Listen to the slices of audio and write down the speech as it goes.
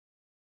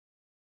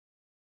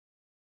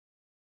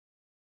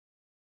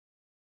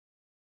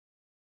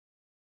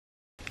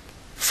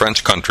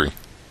French country.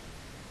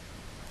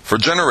 For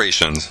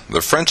generations,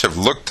 the French have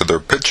looked to their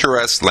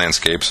picturesque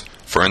landscapes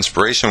for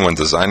inspiration when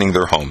designing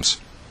their homes.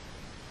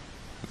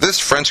 This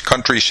French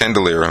country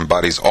chandelier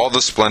embodies all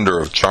the splendor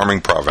of charming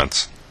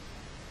Provence.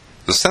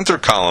 The center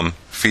column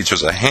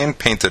features a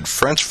hand-painted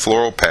French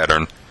floral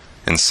pattern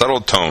in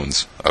subtle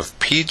tones of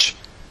peach,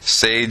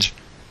 sage,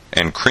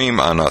 and cream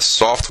on a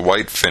soft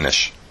white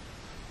finish.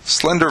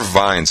 Slender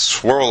vines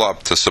swirl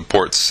up to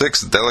support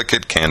 6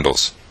 delicate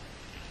candles.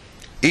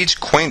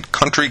 Each quaint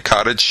country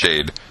cottage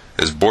shade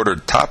is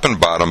bordered top and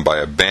bottom by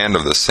a band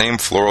of the same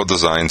floral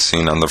design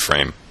seen on the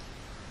frame.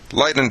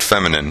 Light and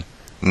feminine,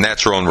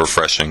 natural and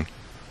refreshing,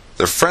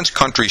 the French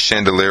country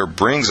chandelier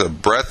brings a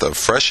breath of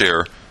fresh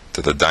air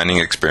to the dining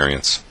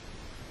experience.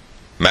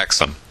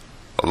 Maxim,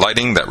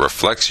 lighting that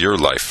reflects your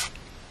life.